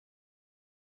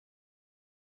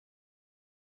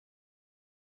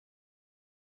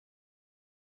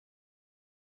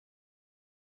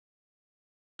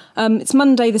It's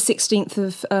Monday the 16th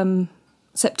of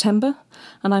September,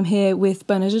 and I'm here with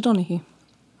Bernard O'Donoghue.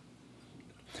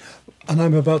 And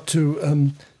I'm about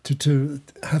to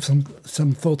have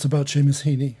some thoughts about Seamus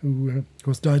Heaney, who of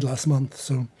course died last month,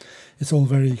 so it's all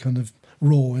very kind of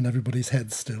raw in everybody's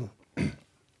heads still.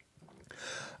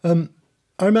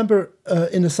 I remember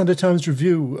in a Sunday Times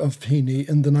review of Heaney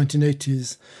in the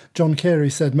 1980s, John Carey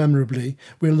said memorably,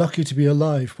 "We're lucky to be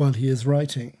alive while he is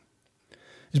writing."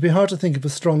 It'd be hard to think of a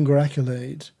stronger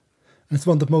accolade, and it's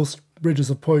one that most readers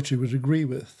of poetry would agree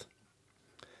with.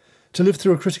 To live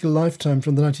through a critical lifetime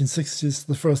from the 1960s to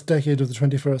the first decade of the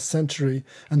 21st century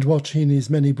and watch Heaney's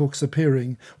many books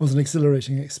appearing was an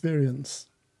exhilarating experience.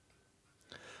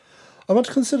 I want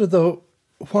to consider, though,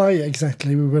 why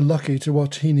exactly we were lucky to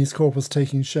watch Heaney's corpus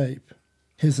taking shape,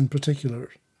 his in particular.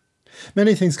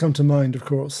 Many things come to mind, of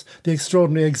course: the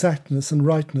extraordinary exactness and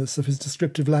rightness of his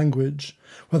descriptive language,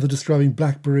 whether describing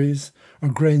blackberries, or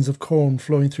grains of corn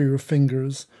flowing through your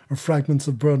fingers, or fragments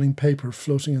of burning paper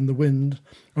floating in the wind,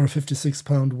 or a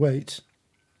 56-pound weight.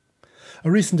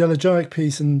 A recent elegiac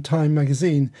piece in Time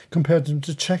magazine compared him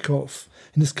to Chekhov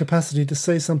in his capacity to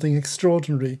say something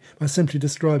extraordinary by simply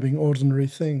describing ordinary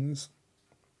things.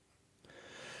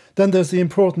 Then there's the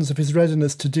importance of his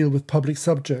readiness to deal with public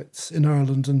subjects in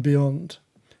Ireland and beyond,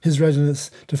 his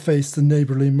readiness to face the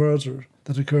neighbourly murder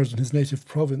that occurred in his native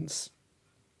province.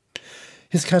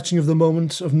 His catching of the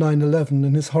moment of 9/11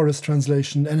 in his Horace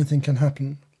translation, Anything Can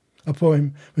Happen, a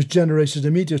poem which generated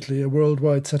immediately a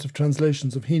worldwide set of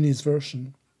translations of Heaney's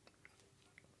version.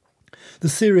 The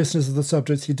seriousness of the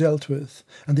subjects he dealt with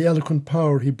and the eloquent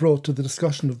power he brought to the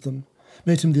discussion of them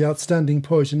made him the outstanding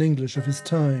poet in English of his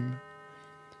time.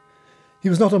 He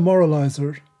was not a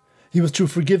moraliser. He was too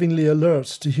forgivingly alert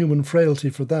to human frailty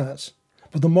for that,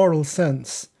 but the moral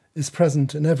sense is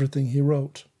present in everything he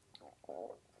wrote.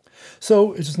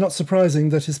 So it is not surprising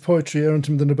that his poetry earned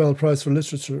him the Nobel Prize for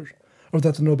Literature, or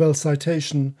that the Nobel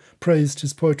citation praised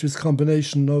his poetry's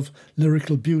combination of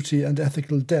lyrical beauty and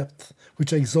ethical depth,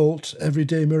 which exalt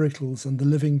everyday miracles and the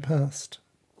living past.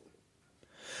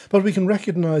 But we can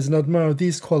recognise and admire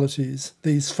these qualities,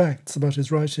 these facts about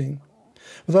his writing,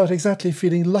 without exactly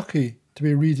feeling lucky to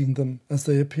be reading them as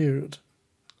they appeared.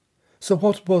 So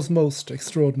what was most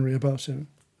extraordinary about him?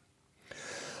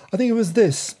 I think it was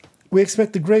this. We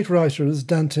expect the great writers,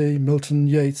 Dante, Milton,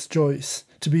 Yeats, Joyce,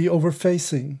 to be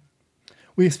overfacing.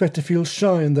 We expect to feel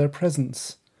shy in their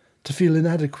presence, to feel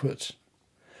inadequate.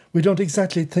 We don't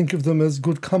exactly think of them as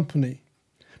good company,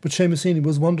 but Seamus Heaney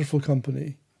was wonderful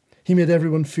company. He made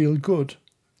everyone feel good.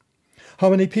 How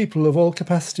many people of all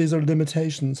capacities or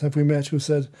limitations have we met who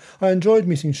said, "I enjoyed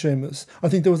meeting Seamus. I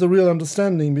think there was a real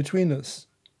understanding between us."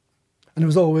 And it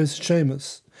was always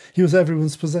Seamus. He was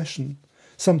everyone's possession,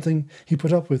 something he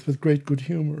put up with great good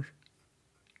humour.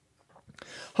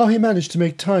 How he managed to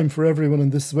make time for everyone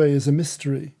in this way is a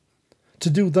mystery. To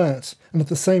do that, and at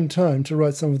the same time to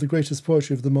write some of the greatest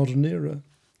poetry of the modern era.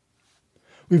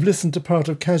 We've listened to part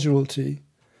of Casualty,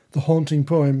 the haunting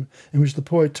poem in which the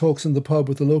poet talks in the pub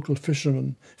with the local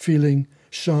fisherman, feeling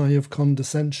shy of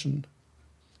condescension.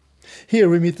 Here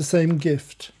we meet the same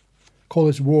gift, call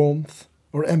it warmth,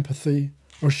 or empathy,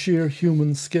 or sheer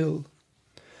human skill,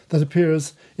 that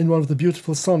appears in one of the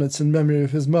beautiful sonnets in memory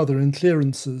of his mother in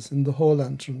Clearances in the Hall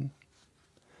Lantern.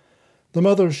 The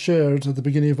mother shared, at the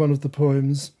beginning of one of the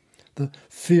poems, the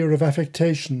fear of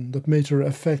affectation that made her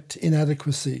affect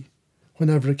inadequacy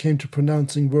whenever it came to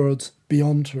pronouncing words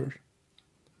beyond her.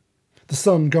 The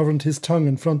son governed his tongue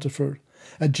in front of her,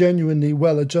 a genuinely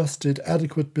well-adjusted,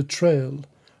 adequate betrayal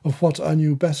of what I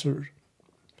knew better.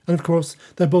 And of course,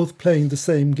 they're both playing the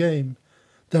same game.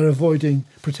 They're avoiding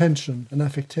pretension and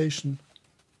affectation.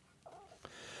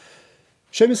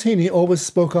 Seamus Heaney always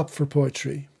spoke up for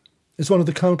poetry. It's one of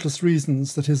the countless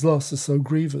reasons that his loss is so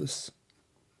grievous.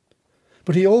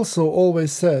 But he also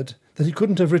always said that he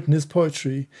couldn't have written his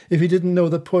poetry if he didn't know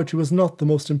that poetry was not the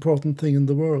most important thing in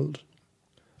the world.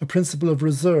 A principle of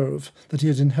reserve that he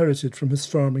had inherited from his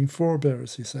farming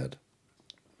forebears, he said.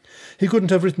 He couldn't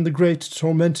have written the great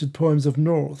tormented poems of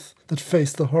North that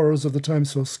faced the horrors of the time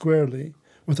so squarely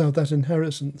without that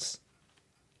inheritance.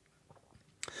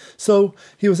 So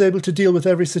he was able to deal with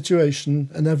every situation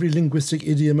and every linguistic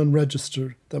idiom and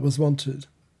register that was wanted.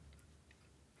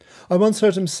 I once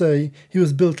heard him say he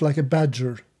was built like a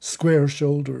badger,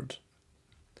 square-shouldered.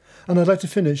 And I'd like to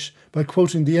finish by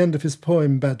quoting the end of his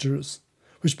poem Badgers,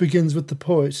 which begins with the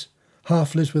poet,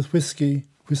 half lit with whiskey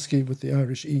with the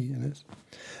Irish E in it,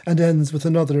 and ends with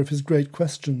another of his great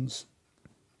questions.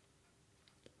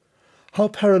 How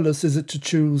perilous is it to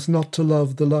choose not to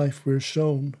love the life we're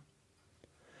shown?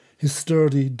 His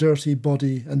sturdy, dirty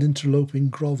body and interloping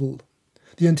grovel,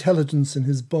 the intelligence in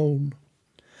his bone,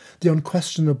 the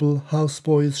unquestionable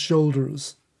houseboy's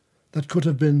shoulders that could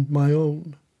have been my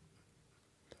own.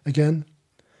 Again,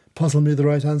 puzzle me the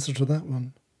right answer to that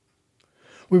one.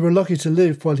 We were lucky to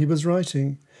live while he was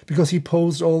writing, because he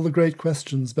posed all the great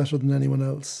questions better than anyone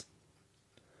else.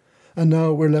 And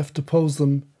now we're left to pose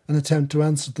them and attempt to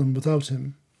answer them without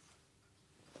him.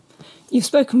 You've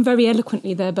spoken very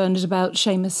eloquently there, Bernard, about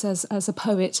Seamus as a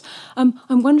poet. I'm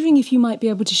wondering if you might be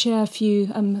able to share a few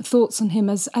thoughts on him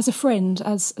as a friend,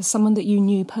 as someone that you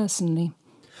knew personally.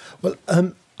 Well,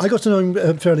 I got to know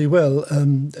him fairly well,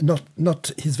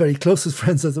 not his very closest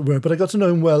friends, as it were, but I got to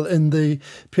know him well in the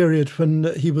period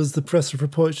when he was the professor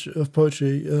of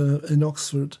poetry in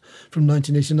Oxford from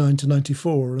 1989 to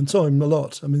 94, and saw him a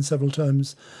lot. I mean, several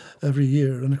times every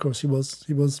year. And of course, he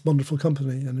was wonderful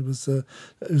company, and it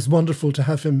was wonderful to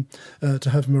have him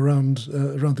around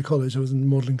the college. I was in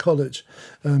Magdalen College,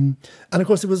 and of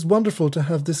course, it was wonderful to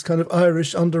have this kind of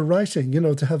Irish underwriting.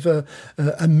 To have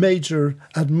a major,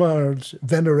 admired,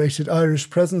 venerated Irish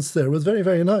presence there was very,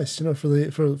 very nice. For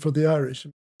the Irish.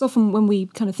 Often when we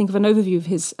kind of think of an overview of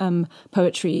his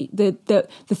poetry, the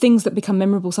things that become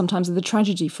memorable sometimes are the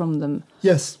tragedy from them.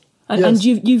 Yes. And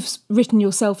you've written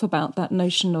yourself about that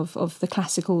notion of the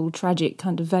classical tragic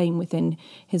kind of vein within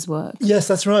his work. Yes,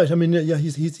 that's right. I mean, yeah,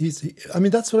 I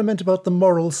mean, that's what I meant about the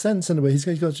moral sense in a way. He's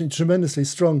got a tremendously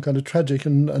strong kind of tragic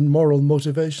and moral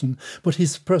motivation, but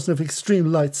he's a person of extreme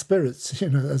light spirits,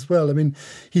 as well. I mean,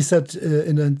 he said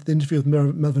in an interview with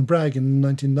Melvyn Bragg in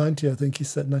 1990, I think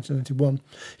 1991,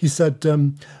 he said,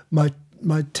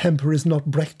 my temper is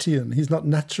not Brechtian. He's not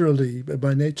naturally,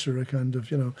 by nature, a kind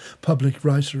of, public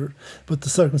writer, but the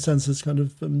circumstances kind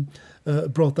of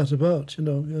brought that about,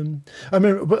 I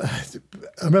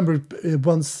remember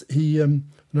once he,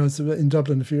 when I was in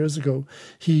Dublin a few years ago,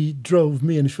 he drove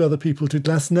me and a few other people to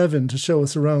Glasnevin to show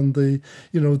us around the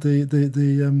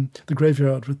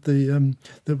graveyard with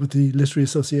the literary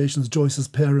associations, Joyce's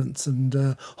parents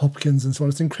and Hopkins and so on.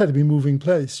 It's an incredibly moving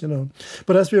place,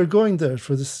 But as we were going there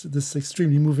for this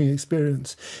extremely moving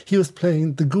experience, he was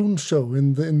playing the Goon Show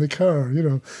in the car,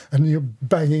 and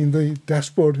banging the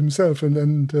dashboard himself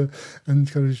and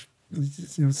kind of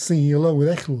singing along with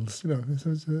Eccles.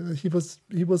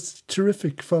 He was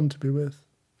terrific fun to be with.